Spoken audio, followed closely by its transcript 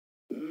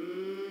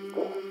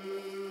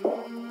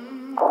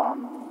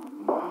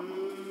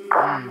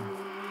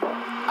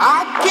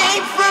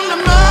came from the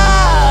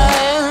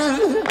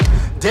mud.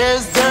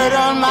 There's dirt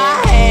on my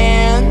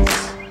hands.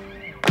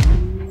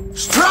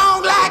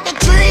 Strong like a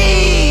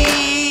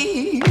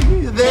tree.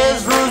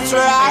 There's roots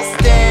where I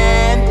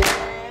stand.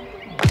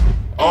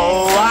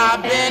 Oh,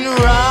 I've been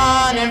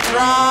running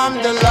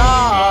from the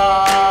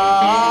law.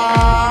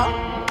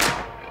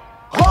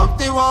 Hope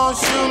they won't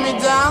shoot me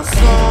down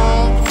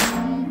soon.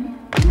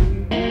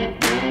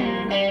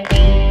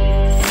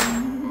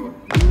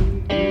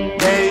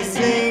 They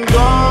sing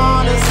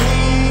on a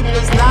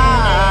sleepless night.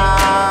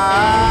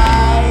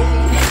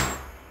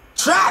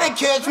 Try to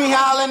catch me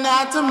howling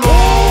at the moon.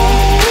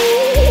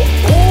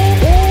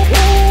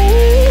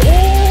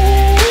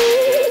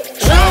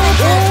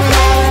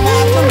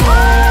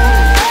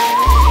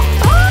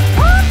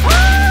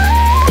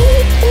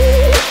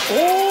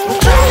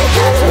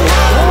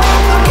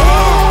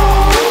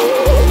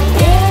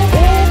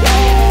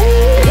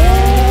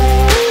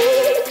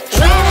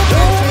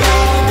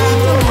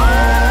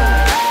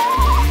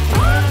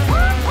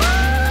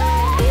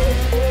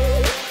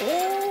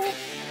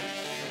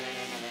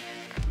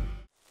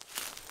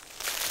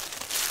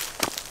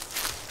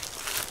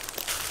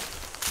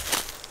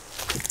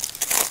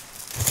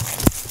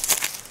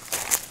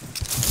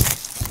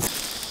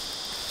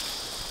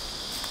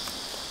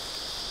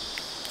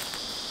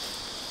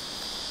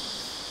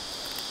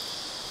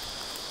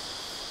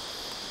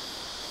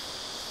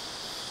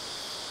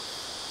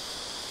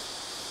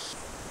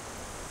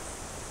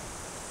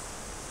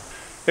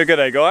 Yeah, good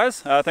day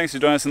guys, thanks for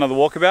joining us another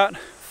walkabout.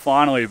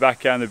 Finally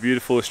back out in the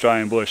beautiful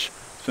Australian bush.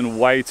 It's been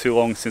way too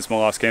long since my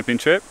last camping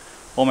trip,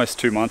 almost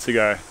 2 months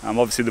ago.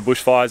 Obviously the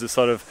bushfires have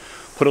sort of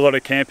put a lot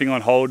of camping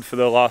on hold for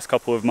the last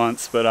couple of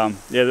months, but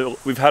yeah,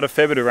 we've had a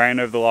fair bit of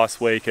rain over the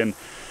last week and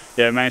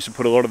yeah, managed to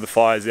put a lot of the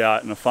fires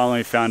out, and I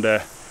finally found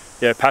a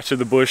patch of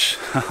the bush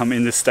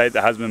in this state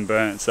that has been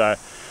burnt. So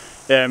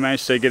yeah, I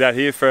managed to get out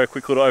here for a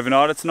quick little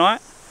overnighter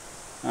tonight.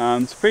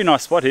 It's a pretty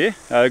nice spot here.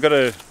 I've got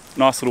a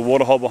nice little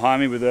waterhole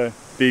behind me with a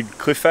big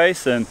cliff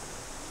face, and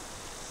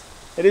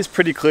it is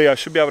pretty clear. I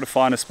should be able to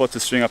find a spot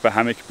to string up a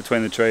hammock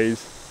between the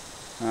trees.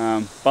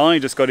 But I only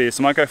just got here,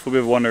 so I might go for a bit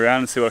of a wander around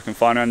and see what I can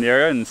find around the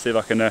area and see if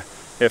I can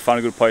find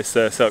a good place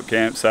to set up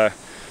camp. So it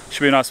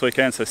should be a nice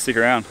weekend, so stick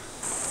around.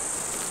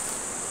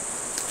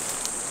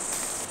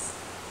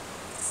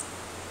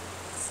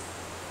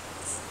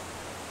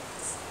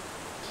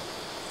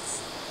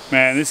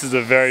 Man, this is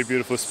a very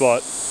beautiful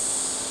spot.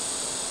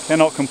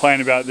 Cannot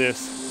complain about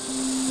this.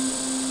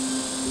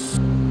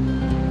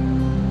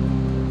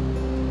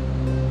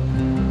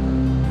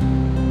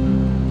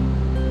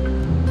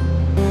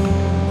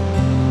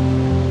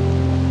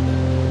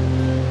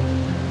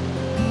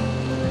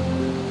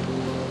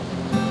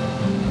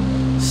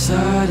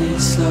 Started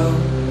slow,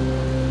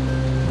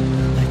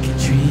 like a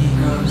tree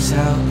grows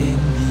out in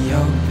the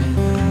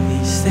open.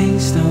 These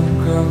things don't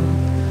grow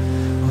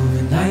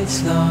over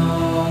nights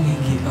long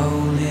and get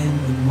old in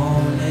the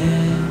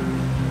morning.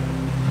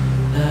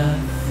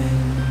 Nothing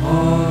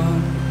more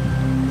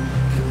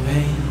can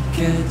make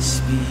it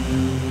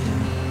speed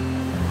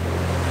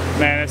up.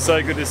 Man, it's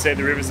so good to see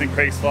the rivers and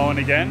creeks flowing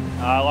again.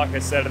 Like I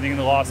said, I think in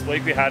the last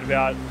week we had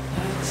about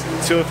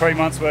 2 or 3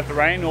 months worth of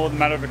rain, all in a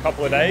matter of a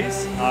couple of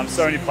days.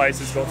 So many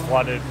places got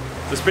flooded.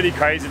 It's pretty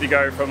crazy to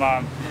go from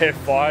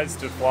fires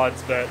to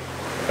floods, but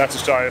that's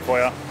Australia for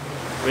you.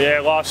 But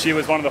yeah, last year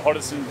was one of the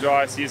hottest and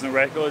driest years on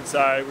record,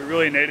 so we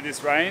really needed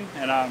this rain,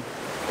 and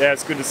yeah,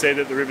 it's good to see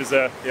that the rivers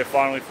are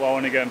finally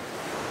flowing again.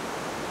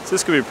 So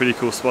this could be a pretty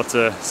cool spot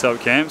to set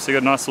up camp. So you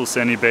got a nice little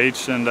sandy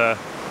beach and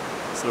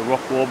sort of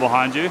rock wall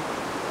behind you,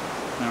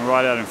 and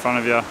right out in front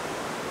of you,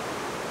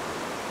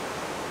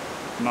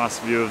 nice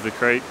view of the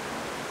creek.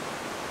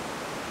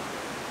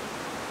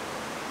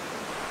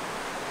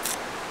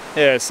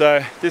 Yeah,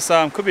 so this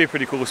could be a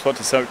pretty cool spot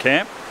to set up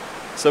camp.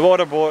 So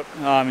what I bought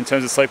in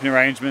terms of sleeping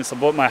arrangements, I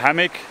bought my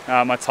hammock,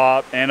 my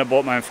tarp, and I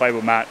bought my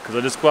inflatable mat because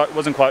I just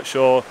wasn't quite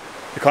sure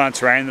the kind of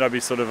terrain that I'd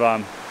be sort of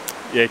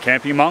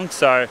camping among.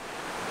 So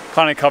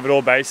kind of covered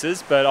all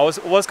bases, but I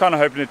was kind of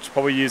hoping to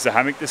probably use the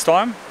hammock this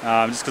time,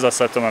 just because I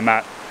slept on my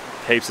mat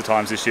heaps of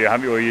times this year. I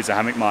haven't really used a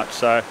hammock much,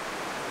 so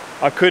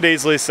I could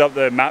easily set up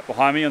the mat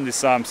behind me on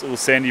this little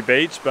sandy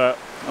beach, but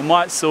I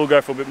might still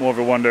go for a bit more of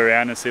a wander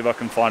around and see if I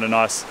can find a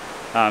nice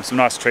some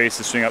nice trees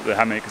to string up the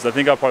hammock, because I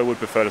think I probably would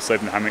prefer to sleep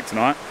in the hammock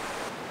tonight.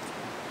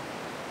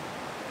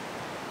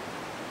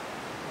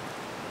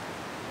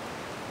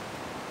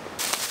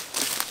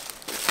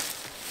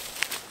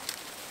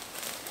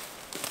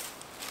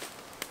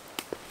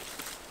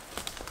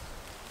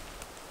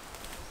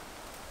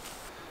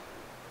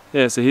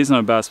 Yeah, so here's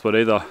not a bad spot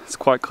either. It's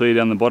quite clear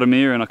down the bottom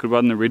here, and I could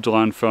run the ridge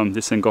line from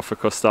this end Gopher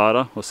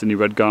Costata or Sydney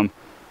Red Gum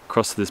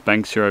across to this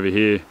Banksia over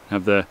here,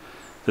 have the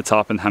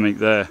tarp and hammock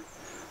there.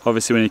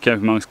 Obviously when you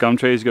camp amongst gum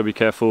trees, you've got to be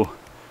careful you're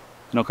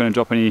not going to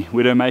drop any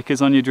widowmakers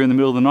on you during the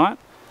middle of the night,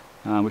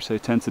 which they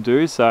tend to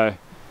do. So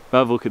if I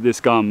have a look at this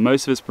gum,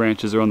 most of its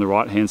branches are on the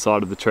right hand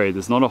side of the tree.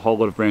 There's not a whole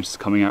lot of branches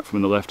coming out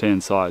from the left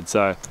hand side,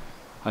 so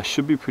I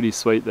should be pretty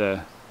sweet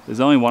there. There's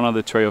only one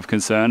other tree of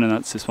concern, and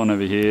that's this one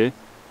over here,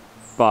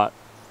 but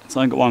It's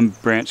only got one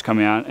branch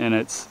coming out, and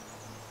it's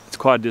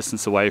quite a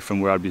distance away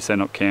from where I'd be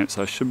setting up camp,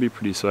 so it should be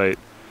pretty sweet.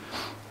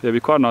 Yeah, it'd be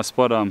quite a nice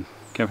spot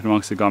camping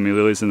amongst the gummy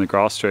lilies and the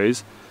grass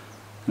trees.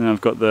 And I've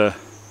got the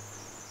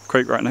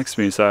creek right next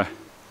to me, so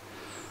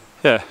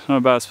yeah, not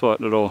a bad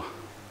spot at all.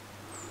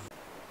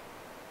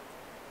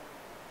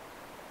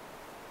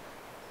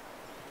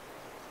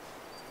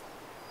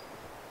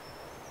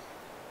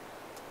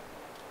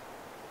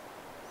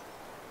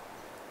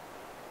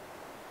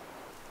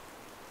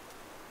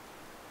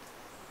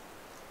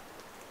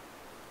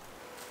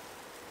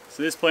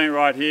 So this plant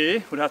right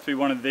here would have to be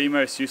one of the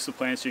most useful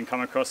plants you can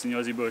come across in the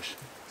Aussie bush.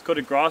 It's called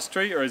a grass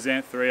tree or a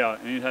xanthria,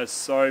 and it has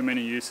so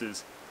many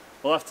uses.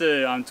 I'll have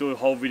to do a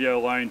whole video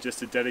alone just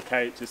to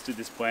dedicate just to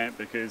this plant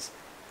because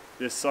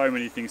there's so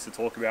many things to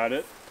talk about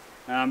it.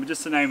 But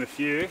just to name a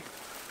few,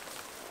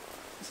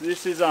 so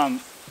this is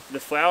the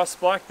flower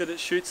spike that it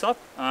shoots up,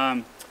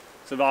 sort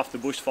of after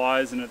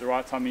bushfires and at the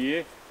right time of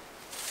year.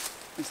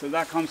 And so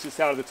that comes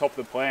just out of the top of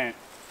the plant.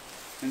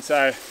 And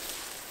so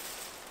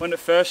when it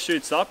first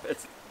shoots up,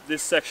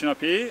 this section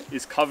up here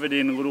is covered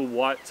in little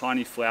white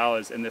tiny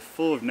flowers, and they're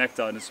full of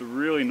nectar, and it's a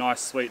really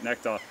nice sweet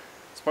nectar.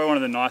 It's probably one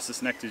of the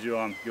nicest nectars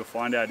you'll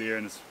find out here,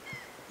 and it's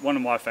one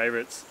of my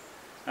favorites.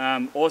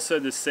 Also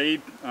the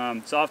seed,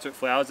 so after it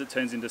flowers it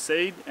turns into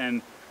seed,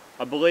 and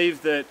I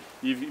believe that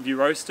if you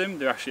roast them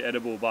they're actually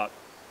edible, but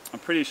I'm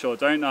pretty sure,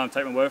 don't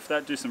take my word for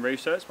that, do some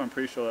research, but I'm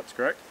pretty sure that's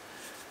correct.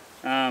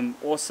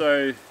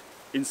 Also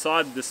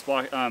inside the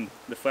spike,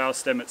 the flower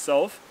stem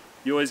itself,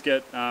 you always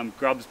get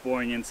grubs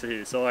boring into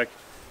here, so like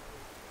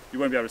you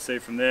won't be able to see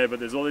from there,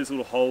 but there's all these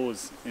little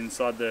holes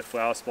inside the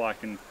flower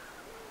spike, and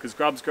because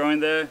grubs grow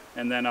in there,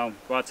 and then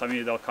right time of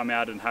year they'll come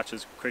out and hatch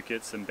as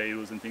crickets and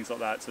beetles and things like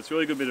that. So it's a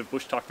really good bit of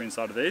bush tucker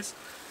inside of these.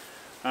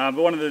 But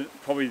one of the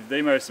probably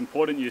the most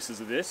important uses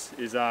of this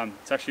is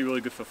it's actually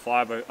really good for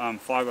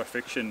fibre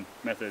friction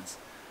methods.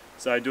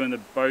 So doing the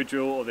bow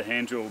drill or the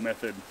hand drill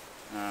method,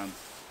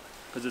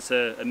 because it's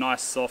a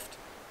nice soft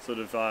sort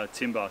of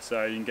timber,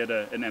 so you can get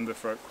an ember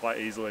for it quite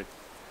easily.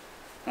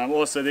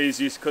 Also these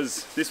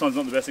because this one's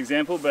not the best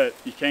example, but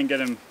you can get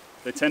them,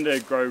 they tend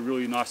to grow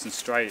really nice and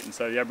straight, and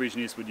so the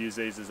Aborigines would use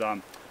these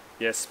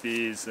as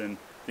spears and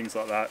things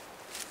like that.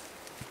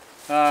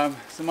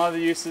 Some other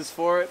uses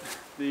for it,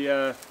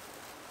 the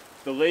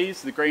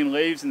leaves, the green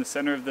leaves in the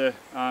center of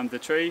the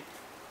tree,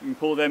 you can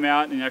pull them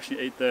out and you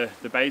actually eat the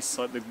base,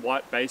 like the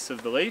white base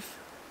of the leaf.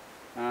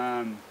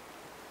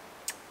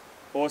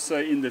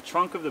 Also in the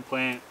trunk of the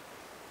plant,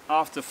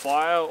 after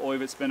fire, or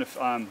if it's been if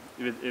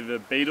a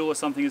beetle or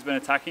something has been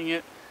attacking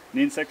it, an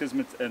insect has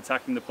been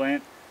attacking the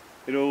plant,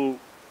 it'll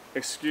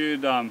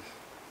exude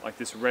like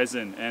this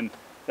resin, and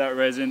that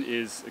resin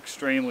is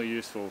extremely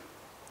useful.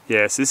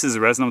 Yes, this is the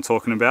resin I'm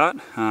talking about.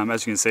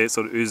 As you can see, it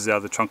sort of oozes out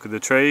of the trunk of the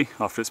tree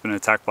after it's been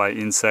attacked by an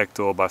insect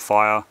or by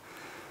fire.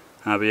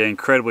 But yeah,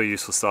 incredibly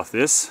useful stuff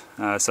this.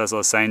 So as I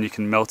was saying, you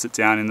can melt it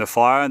down in the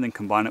fire and then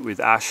combine it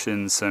with ash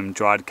and some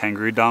dried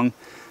kangaroo dung.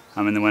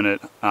 And then when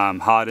it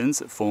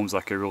hardens, it forms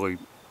like a really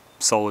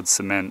solid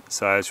cement.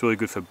 So it's really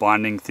good for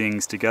binding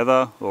things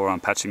together or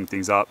patching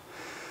things up.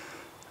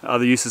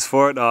 Other uses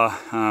for it are,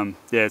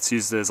 yeah, it's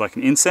used as like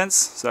an incense,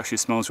 so it actually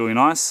smells really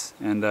nice.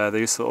 And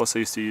they also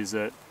used to use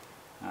it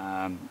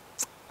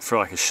for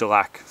like a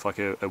shellac, for like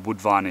a wood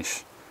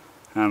varnish.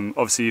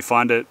 Obviously you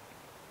find it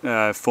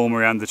form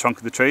around the trunk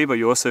of the tree, but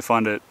you also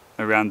find it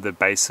around the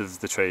base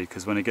of the tree,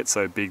 because when it gets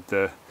so big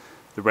the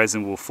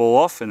resin will fall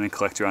off and then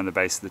collect around the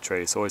base of the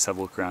tree, so always have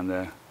a look around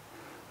there.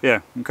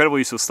 Yeah, incredibly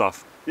useful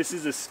stuff. This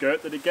is the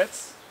skirt that it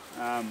gets,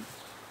 and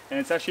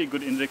it's actually a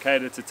good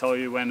indicator to tell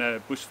you when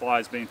a bushfire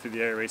has been through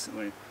the area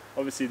recently.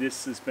 Obviously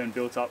this has been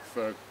built up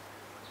for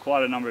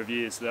quite a number of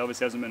years, so there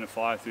obviously hasn't been a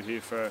fire through here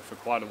for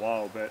quite a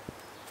while, but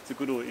it's a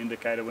good little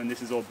indicator. When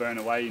this is all burned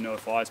away, you know a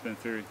fire's been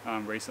through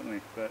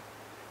recently. But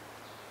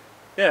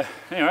yeah,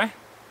 anyway,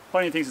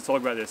 plenty of things to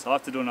talk about this. I'll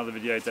have to do another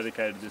video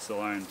dedicated to this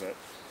alone, but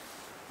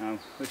at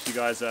least you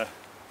guys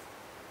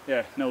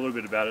yeah, know a little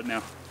bit about it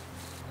now.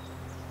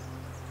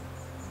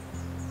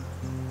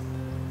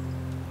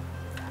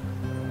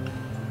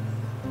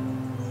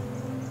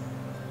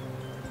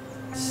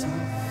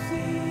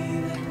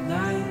 Softly the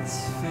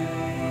nights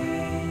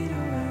fade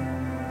away,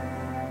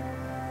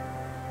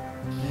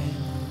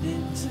 blend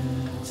into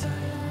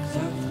times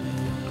of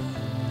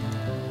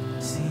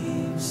day.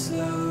 Seems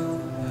slow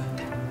but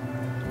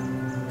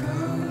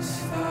goes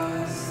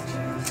fast,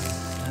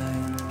 just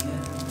like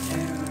an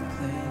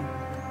airplane.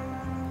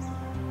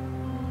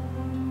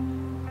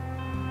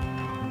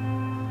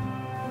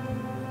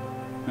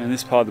 Man,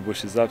 this part of the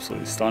bush is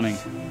absolutely stunning.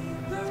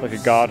 It's like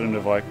a garden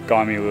of like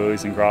gummy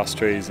lilies and grass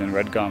trees and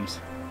red gums.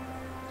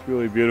 It's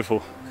really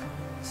beautiful.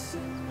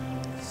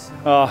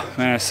 Oh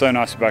man, it's so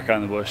nice to be back out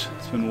in the bush.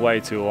 It's been way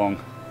too long.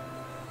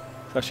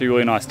 It's actually a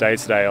really nice day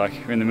today. Like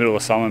we're in the middle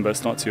of summer, but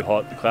it's not too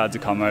hot. The clouds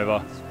have come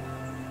over.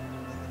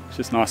 It's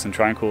just nice and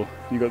tranquil.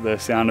 You got the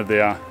sound of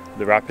the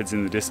rapids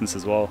in the distance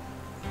as well.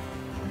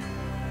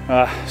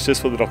 It's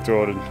just what the doctor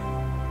ordered.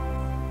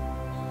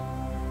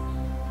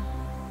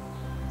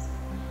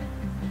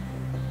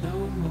 No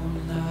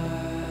more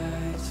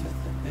nights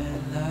with the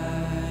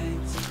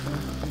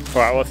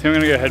Alright, well I think I'm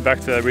going to go head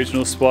back to the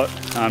original spot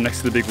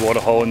next to the big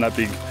water hole and that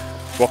big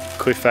rock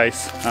cliff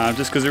face.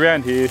 Just because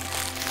around here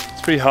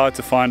it's pretty hard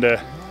to find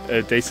a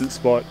decent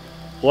spot.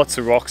 Lots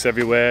of rocks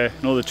everywhere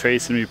and all the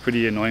trees seem to be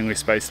pretty annoyingly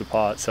spaced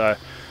apart. So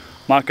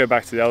might go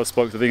back to the other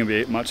spot because I think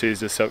it'll be much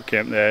easier to set up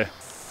camp there.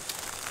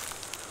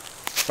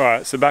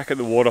 Alright, so back at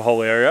the water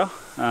hole area,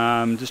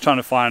 just trying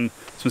to find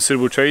some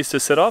suitable trees to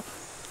set up.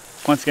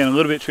 Once again a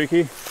little bit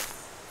tricky.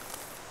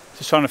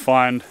 Just trying to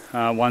find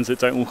ones that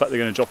don't look like they're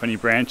going to drop any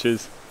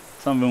branches.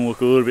 Some of them look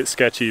a little bit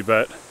sketchy,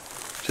 but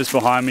just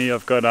behind me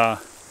I've got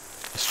a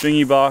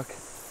stringy bark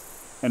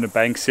and a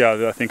banksia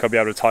that I think I'll be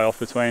able to tie off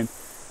between.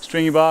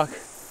 Stringy bark,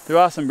 there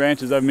are some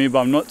branches over me, but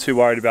I'm not too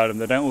worried about them.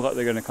 They don't look like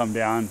they're going to come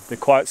down. They're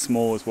quite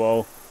small as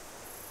well,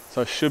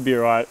 so I should be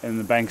alright, and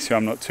the banksia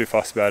I'm not too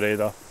fussed about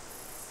either.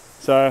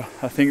 So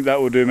I think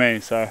that will do me.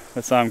 So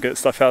let's get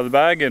stuff out of the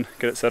bag and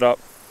get it set up.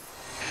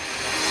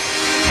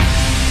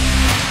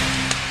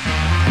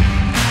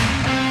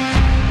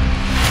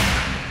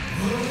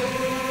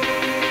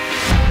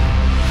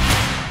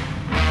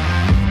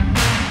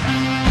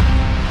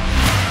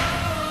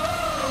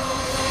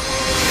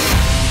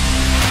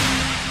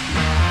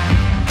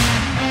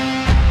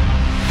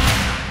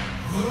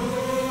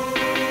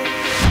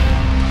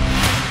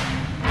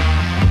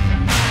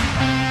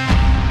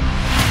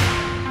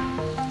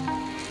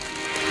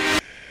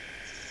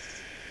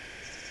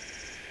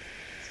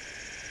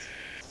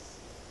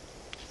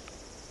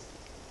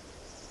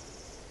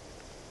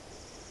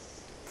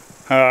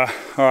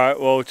 Alright,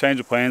 well change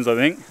of plans I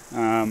think.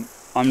 I'm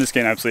just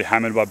getting absolutely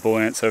hammered by bull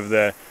ants over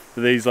there.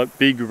 These like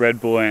big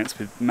red bull ants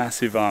with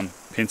massive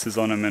pincers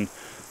on them, and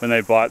when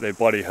they bite they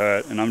bloody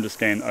hurt, and I'm just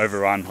getting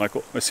overrun. Like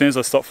as soon as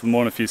I stop for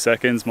more than a few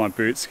seconds my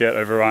boots get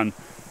overrun.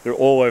 They're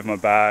all over my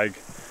bag.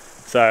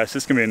 So it's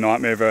just going to be a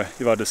nightmare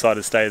if I decide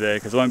to stay there,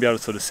 because I won't be able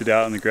to sort of sit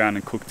out on the ground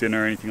and cook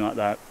dinner or anything like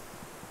that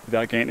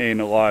without getting eaten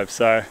alive.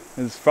 So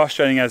as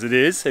frustrating as it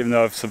is, even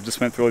though I've sort of just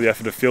went through all the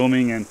effort of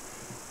filming and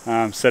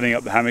setting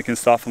up the hammock and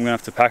stuff, I'm going to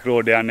have to pack it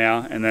all down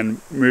now and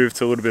then move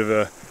to a little bit of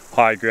a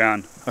higher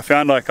ground. I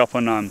found like up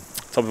on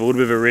top of a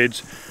little bit of a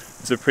ridge,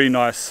 it's a pretty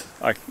nice,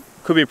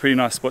 could be a pretty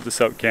nice spot to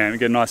set up camp,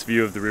 get a nice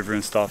view of the river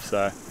and stuff.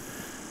 So I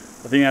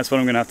think that's what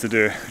I'm going to have to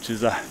do, which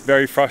is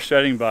very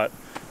frustrating, but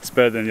it's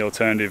better than the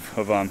alternative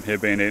of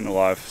being eaten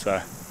alive. So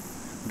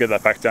I'll get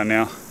that back down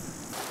now.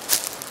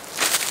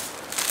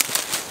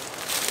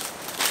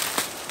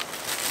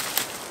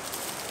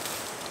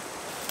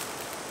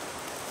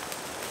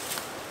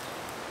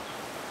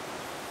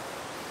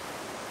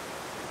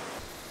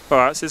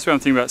 Alright, so this is what I'm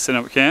thinking about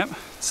setting up camp.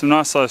 Some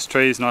nice sized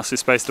trees nicely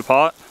spaced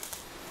apart.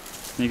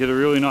 And you get a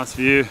really nice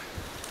view.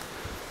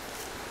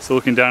 So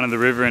looking down at the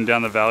river and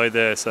down the valley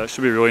there, so it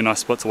should be a really nice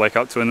spot to wake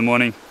up to in the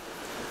morning.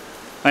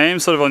 I am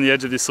sort of on the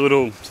edge of this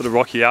little sort of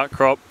rocky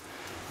outcrop.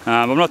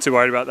 I'm not too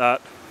worried about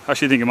that. I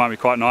actually think it might be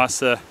quite nice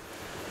to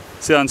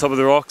sit on top of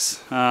the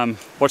rocks,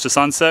 watch the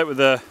sunset with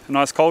a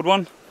nice cold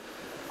one.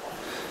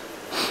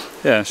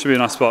 Yeah, it should be a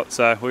nice spot,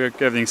 so we'll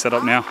get everything set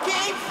up now.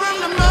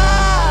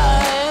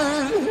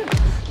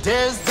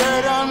 There's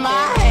dirt on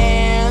my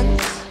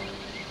hands,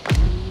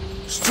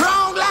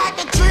 strong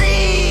like a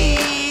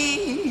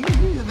tree.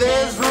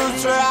 There's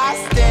roots where I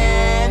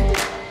stand.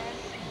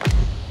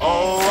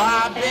 Oh,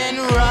 I've been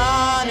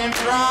running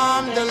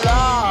from the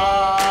law.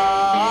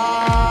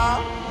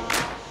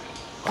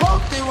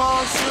 Hope they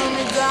won't shoot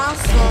me down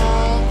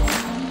soon.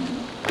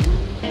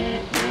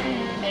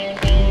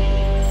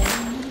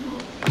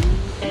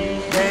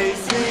 They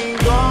sing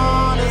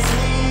on a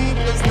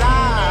sleepless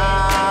night.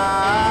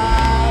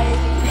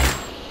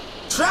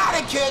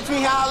 Try to catch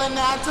me howling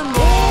at the moon.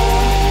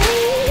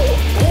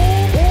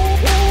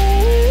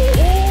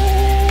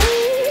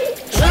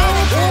 Try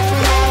to catch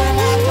me howling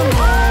at the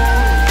moon.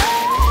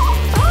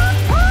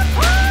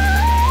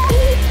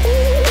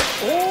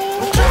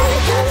 Try to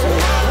catch me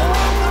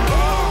howling.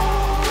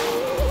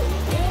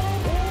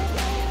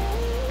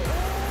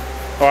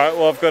 Alright,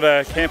 well I've got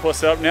a camp all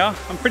set up now.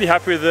 I'm pretty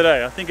happy with the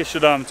day. I think it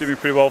should do me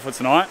pretty well for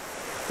tonight.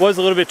 Was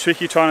a little bit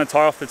tricky trying to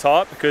tie off the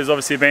tarp because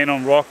obviously being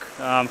on rock,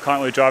 can't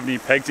really drive any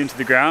pegs into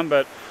the ground,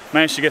 but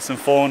managed to get some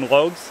fallen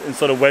logs and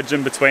sort of wedge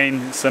them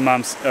between some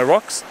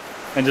rocks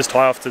and just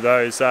tie off to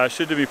those.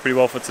 Should do me pretty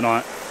well for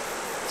tonight.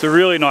 It's a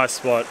really nice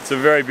spot. It's a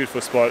very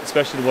beautiful spot,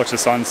 especially to watch the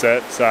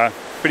sunset, so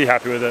pretty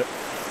happy with it.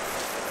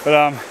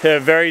 But yeah,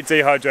 very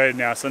dehydrated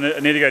now, so I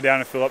need to go down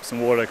and fill up some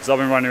water because I've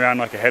been running around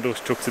like a headless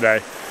chook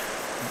today.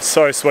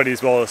 So sweaty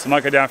as well, so I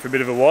might go down for a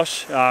bit of a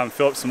wash,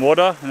 fill up some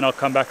water, and then I'll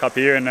come back up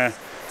here and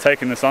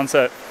take in the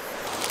sunset.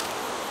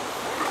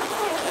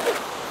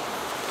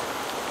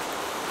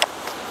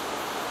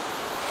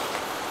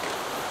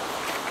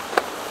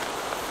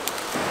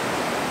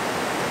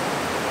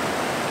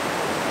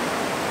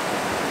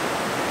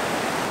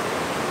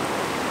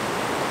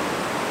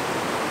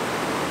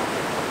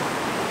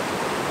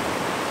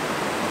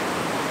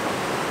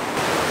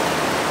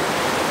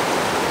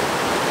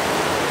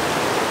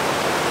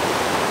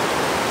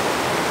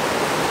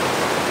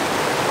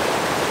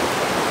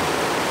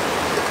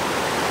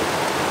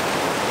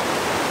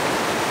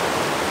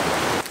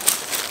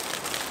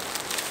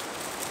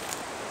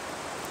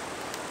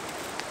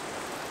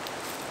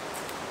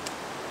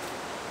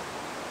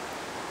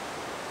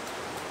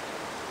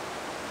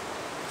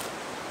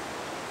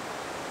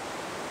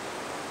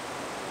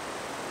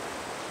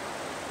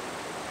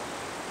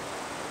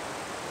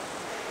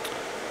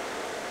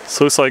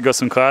 So looks like we've got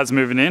some clouds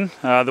moving in.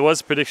 There was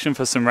a prediction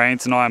for some rain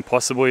tonight and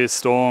possibly a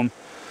storm.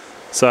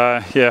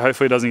 So yeah,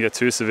 hopefully it doesn't get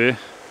too severe.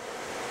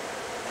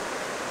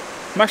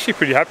 I'm actually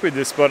pretty happy with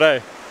this spot, eh?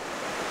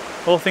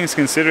 All things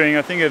considering,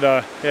 I think it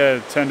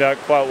yeah, turned out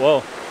quite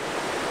well.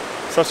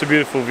 Such a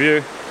beautiful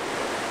view.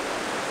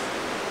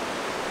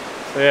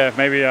 So yeah,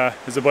 maybe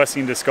there's a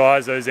blessing in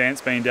disguise. Those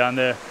ants being down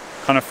there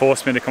kind of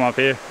forced me to come up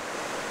here.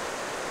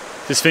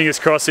 Just fingers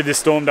crossed if this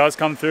storm does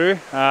come through,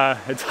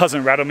 it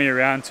doesn't rattle me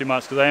around too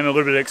much because I am a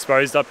little bit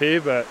exposed up here,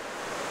 but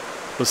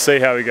we'll see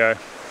how we go.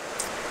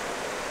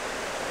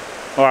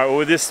 Alright, well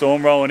with this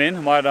storm rolling in, I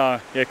might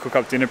yeah, cook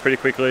up dinner pretty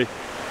quickly.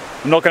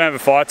 I'm not going to have a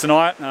fire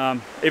tonight,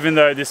 even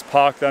though this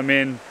park that I'm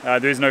in,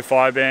 there is no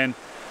fire ban,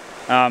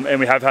 and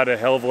we have had a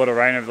hell of a lot of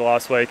rain over the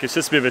last week. It's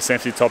just a bit of a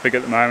sensitive topic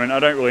at the moment. I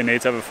don't really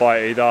need to have a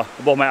fire either.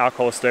 I bought my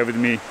alcohol stove with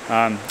me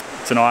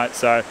tonight,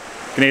 so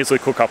I can easily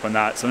cook up on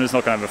that, so I'm just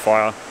not going to have a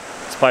fire.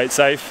 Just play it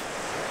safe.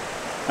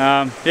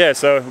 Yeah,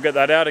 so we'll get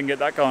that out and get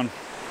that going.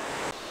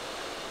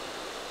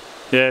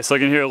 Yeah, so I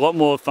can hear a lot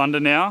more thunder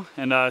now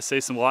and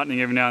see some lightning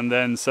every now and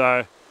then.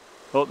 So,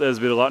 oh, there's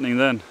a bit of lightning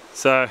then.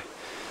 So,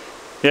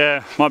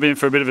 yeah, might be in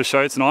for a bit of a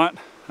show tonight.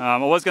 I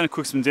was going to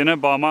cook some dinner,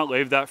 but I might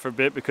leave that for a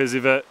bit because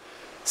if it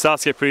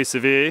starts to get pretty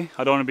severe,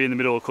 I don't want to be in the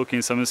middle of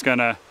cooking. So I'm just going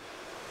to,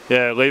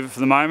 yeah, leave it for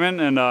the moment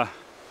and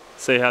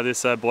see how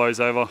this blows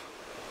over.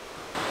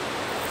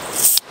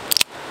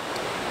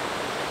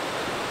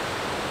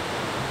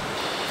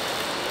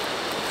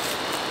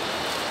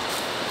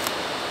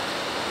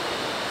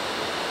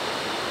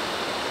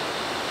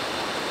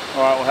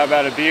 Alright, well how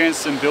about a beer and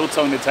some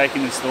biltong to take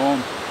in the storm.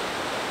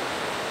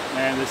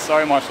 Man, there's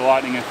so much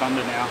lightning and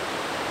thunder now.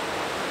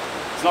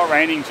 It's not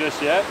raining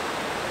just yet.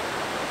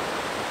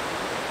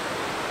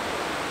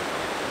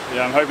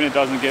 Yeah, I'm hoping it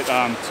doesn't get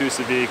too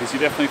severe because you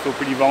definitely feel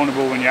pretty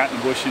vulnerable when you're out in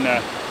the bush in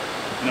a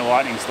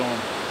lightning storm.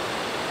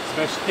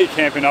 Especially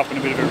camping up on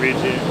a bit of a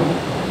ridge here.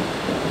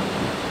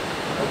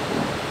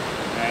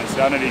 Man,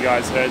 so I don't know if you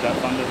guys heard that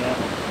thunder there.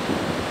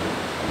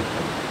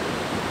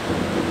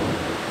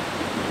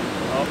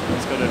 Oh,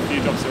 it's got a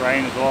few drops of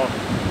rain as well.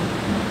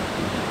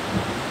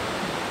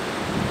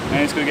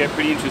 And it's going to get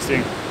pretty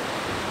interesting.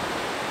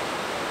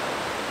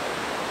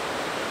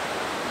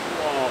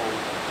 Whoa.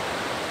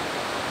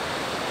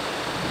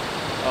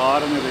 Oh, I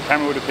don't know if the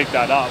camera would have picked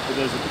that up, but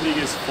there's the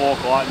biggest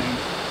fork lightning.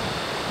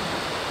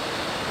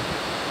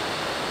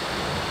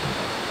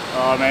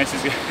 Oh man,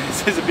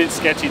 this is a bit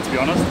sketchy to be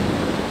honest.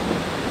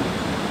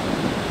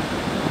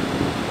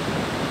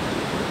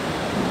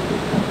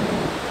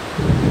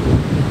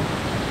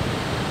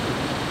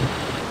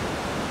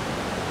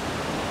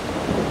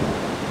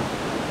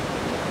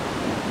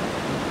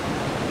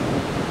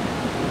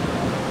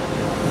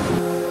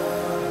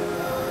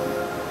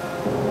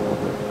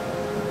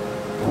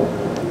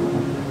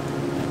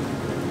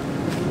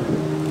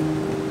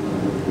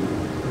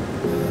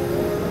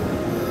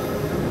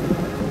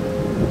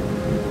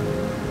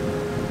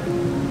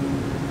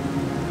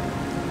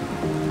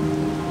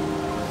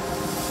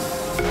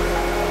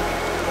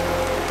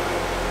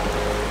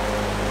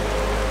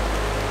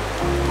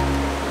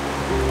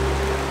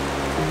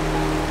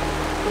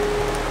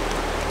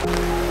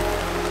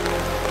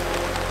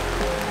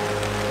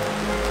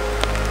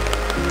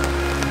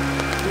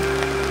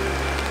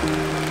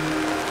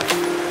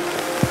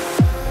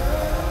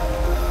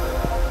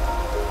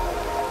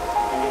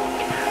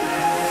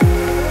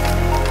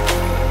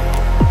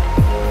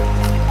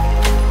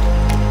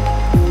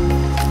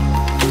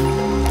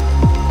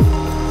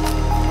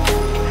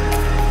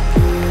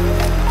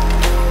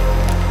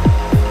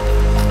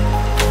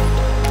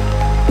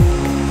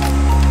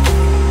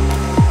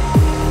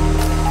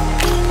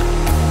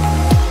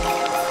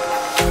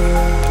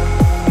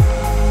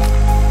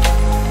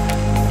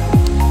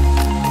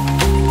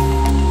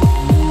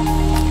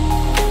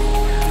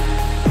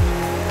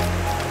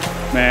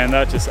 Man,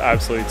 that just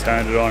absolutely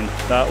turned it on.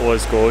 That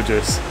was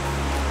gorgeous.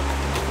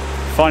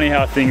 Funny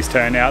how things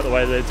turn out the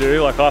way they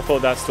do. Like I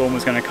thought that storm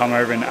was going to come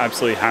over and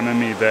absolutely hammer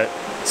me, but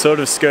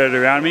sort of skirted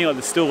around me. Like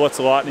there's still lots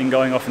of lightning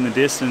going off in the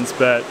distance,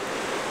 but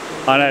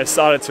I know it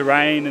started to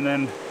rain and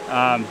then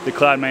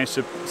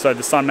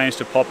the sun managed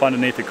to pop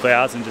underneath the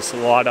clouds and just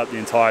light up the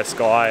entire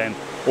sky and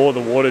all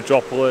the water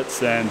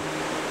droplets and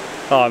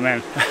oh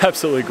man,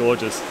 absolutely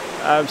gorgeous.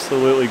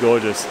 Absolutely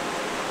gorgeous.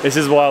 This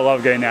is why I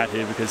love getting out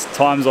here, because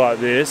times like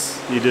this,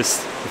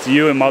 it's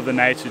you and Mother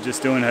Nature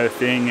just doing her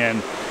thing,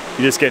 and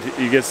you just get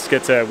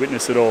to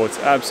witness it all. It's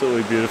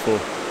absolutely beautiful.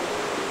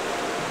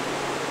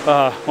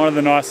 One of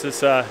the nicest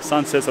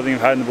sunsets I think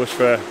I've had in the bush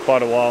for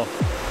quite a while.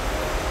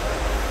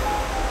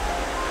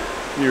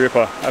 You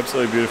ripper,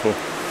 absolutely beautiful.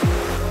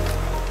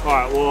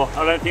 Alright, well,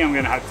 I don't think I'm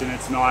going to have dinner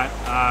tonight.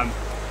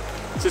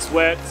 It's just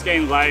wet, it's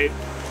getting late.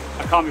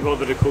 I can't be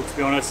bothered to cook, to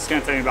be honest. It's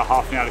going to take me about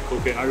half an hour to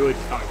cook it. I really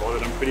just can't be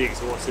bothered. I'm pretty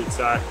exhausted.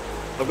 So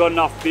I've got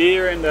enough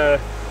beer and a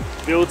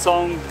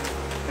biltong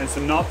and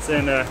some nuts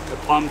and a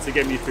plum to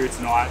get me through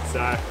tonight.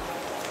 So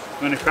I'm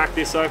going to crack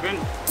this open,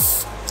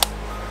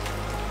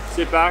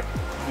 sit back,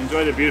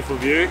 enjoy the beautiful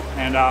view,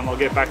 and I'll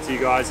get back to you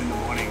guys in the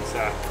morning.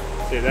 So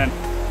see you then.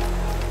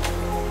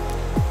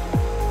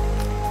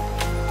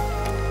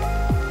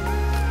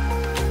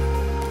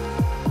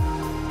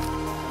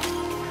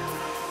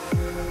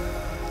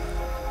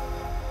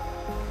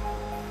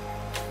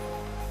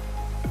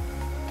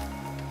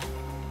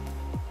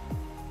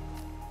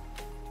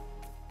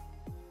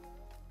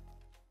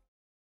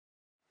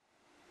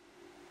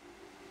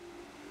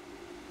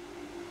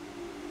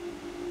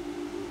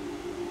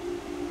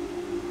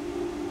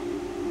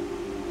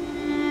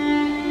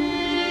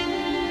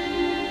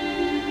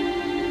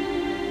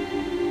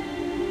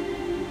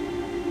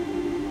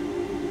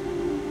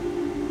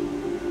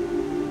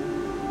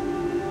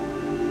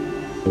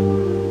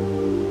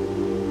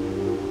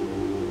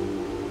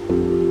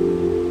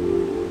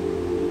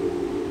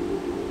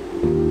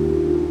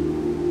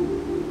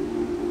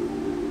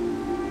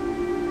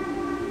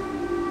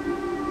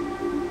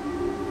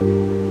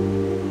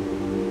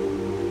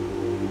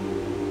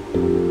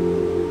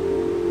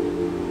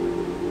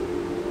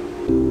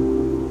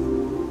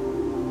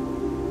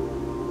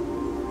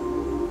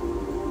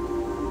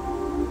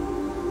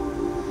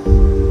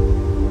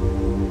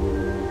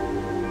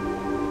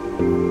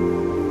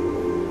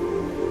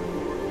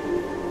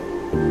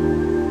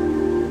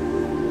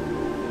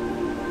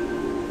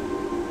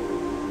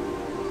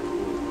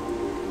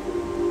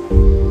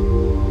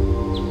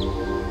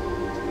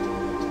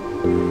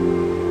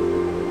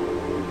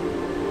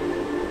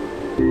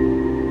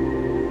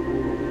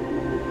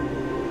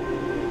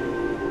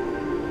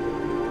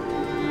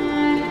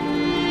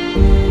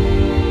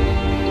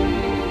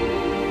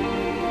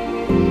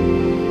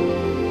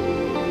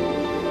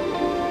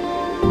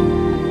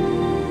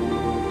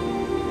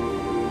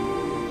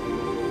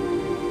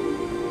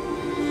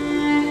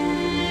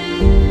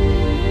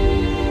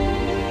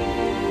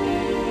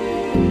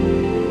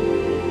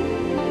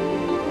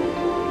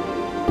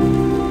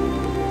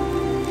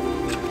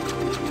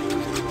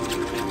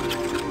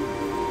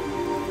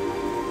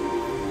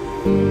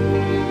 Good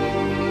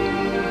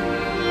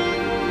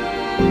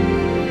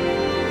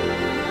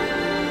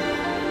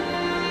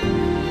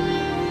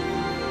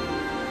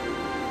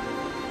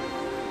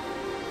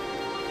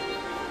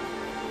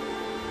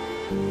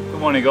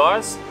morning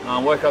guys,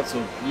 woke up to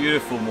a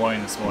beautiful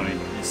morning this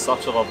morning. It's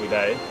such a lovely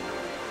day.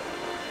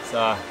 It's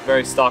a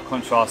very stark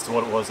contrast to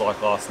what it was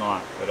like last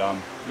night. But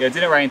yeah, it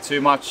didn't rain too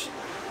much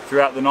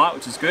throughout the night,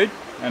 which is good.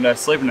 And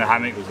sleeping in the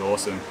hammock was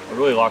awesome. I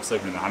really like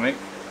sleeping in the hammock.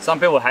 Some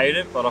people hate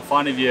it, but I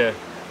find if you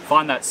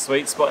find that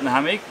sweet spot in the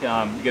hammock,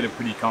 you get a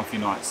pretty comfy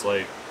night's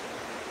sleep.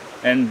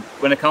 And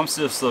when it comes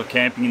to sort of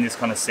camping in this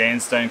kind of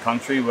sandstone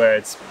country where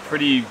it's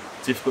pretty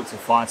difficult to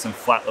find some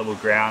flat level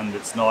ground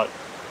that's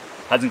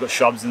hasn't got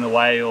shrubs in the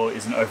way or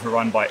isn't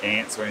overrun by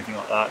ants or anything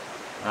like that.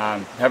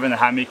 Having the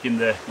hammock in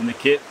the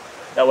kit,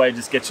 that way it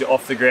just gets you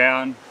off the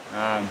ground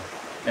and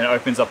it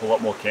opens up a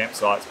lot more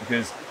campsites,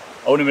 because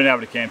I wouldn't have been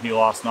able to camp here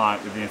last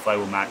night with the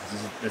inflatable mat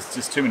because there's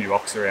just too many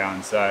rocks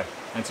around. So,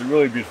 and it's a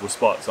really beautiful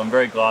spot, so I'm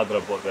very glad that I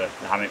brought the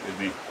hammock with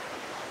me.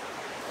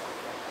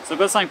 So I've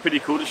got something pretty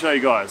cool to show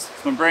you guys.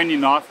 It's my brand new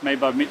knife made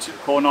by Mitch at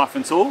Kor Knife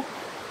and Tool.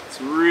 It's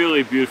a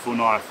really beautiful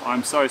knife.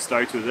 I'm so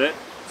stoked with it.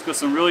 It's got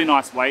some really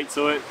nice weight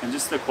to it, and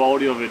just the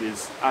quality of it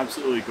is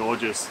absolutely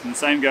gorgeous. And the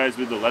same goes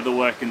with the leather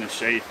work in the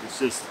sheath. It's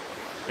just,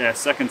 yeah,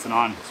 second to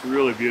none. It's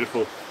really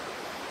beautiful.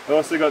 I've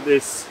also got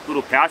this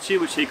little pouch here,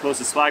 which he calls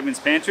the Swagman's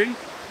Pantry.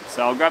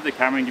 So I'll grab the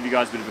camera and give you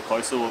guys a bit of a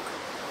closer look.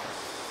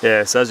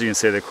 Yeah, so as you can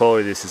see, the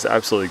quality of this is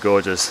absolutely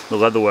gorgeous. The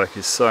leather work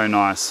is so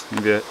nice.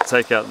 If you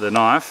take out the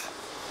knife,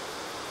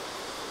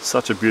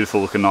 such a beautiful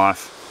looking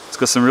knife. It's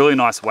got some really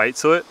nice weight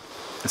to it.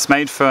 It's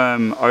made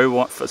from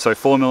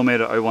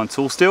 4mm 01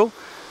 tool steel.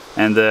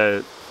 And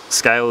the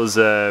scale is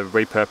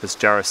repurposed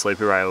Jarrah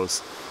sleeper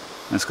rails.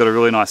 And it's got a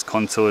really nice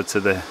contour to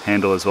the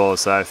handle as well,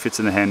 so it fits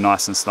in the hand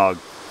nice and snug.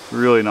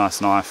 Really nice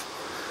knife.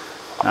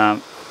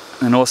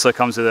 And also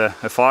comes with a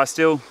fire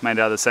steel made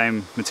out of the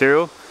same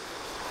material.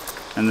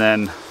 And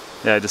then,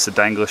 yeah, just a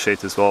dangler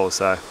sheath as well,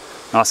 so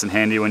nice and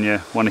handy when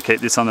you want to keep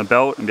this on the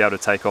belt and be able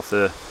to take off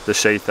the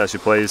sheath as you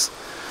please.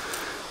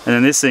 And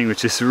then this thing,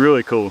 which is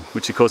really cool,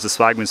 which he calls the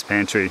Swagman's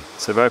Pantry.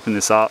 So if I open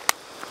this up,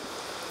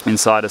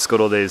 inside it's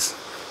got all these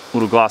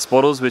little glass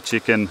bottles which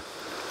you can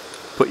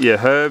put your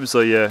herbs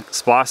or your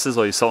spices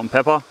or your salt and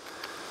pepper,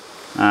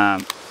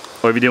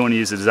 or if you didn't want to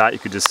use it as that, you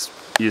could just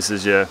use it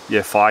as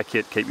your fire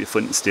kit, keep your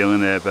flint and steel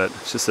in there. But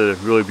it's just a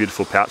really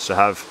beautiful pouch to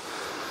have.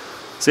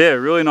 So yeah,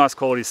 really nice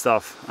quality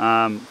stuff.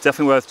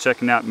 Definitely worth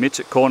checking out Mitch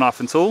at Kor Knife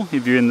and Tool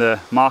if you're in the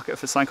market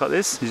for something like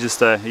this. He's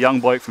just a young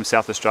bloke from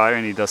South Australia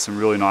and he does some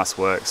really nice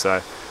work,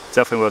 so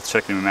definitely worth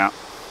checking him out.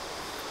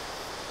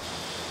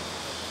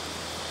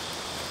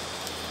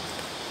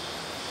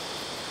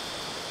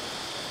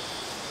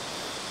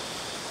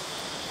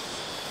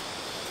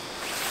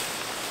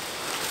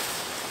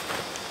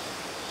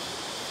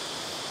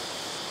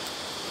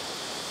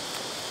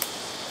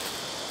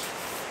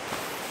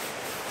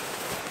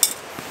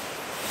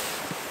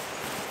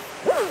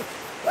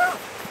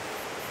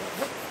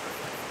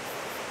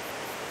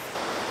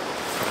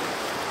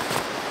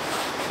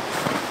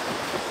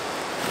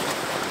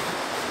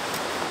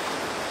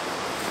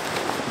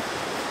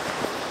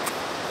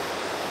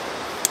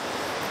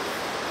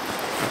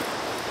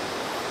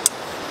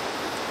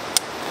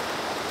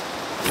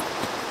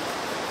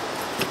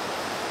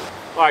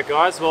 Alright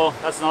guys, well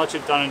that's another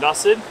trip done and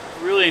dusted.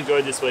 Really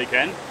enjoyed this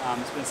weekend.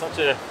 It's been such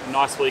a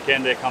nice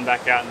weekend to come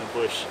back out in the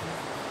bush.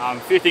 A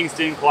few things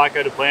didn't quite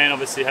go to plan,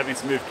 obviously having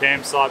to move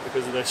campsite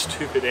because of those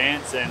stupid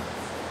ants and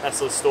that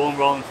sort of storm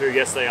rolling through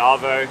yesterday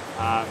arvo,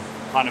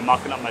 kind of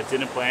mucking up my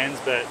dinner plans,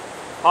 but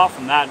apart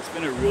from that, it's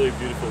been a really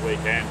beautiful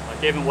weekend.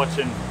 Like even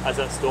watching, as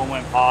that storm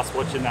went past,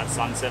 watching that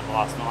sunset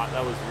last night,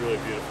 that was really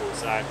beautiful.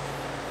 So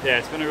yeah,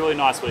 it's been a really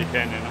nice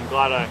weekend and I'm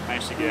glad I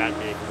managed to get out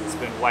here because it's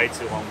been way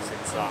too long since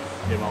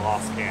my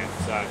last camp.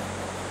 So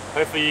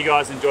hopefully you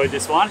guys enjoyed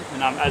this one,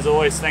 and as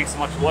always, thanks so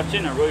much for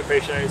watching. I really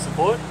appreciate your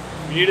support.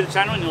 If you're new to the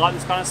channel and you like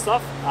this kind of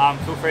stuff,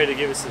 feel free to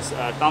give us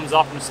a thumbs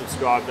up and a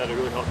subscribe. That'll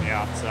really help me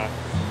out. So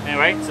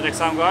anyway, till next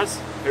time guys,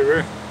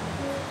 hooroo.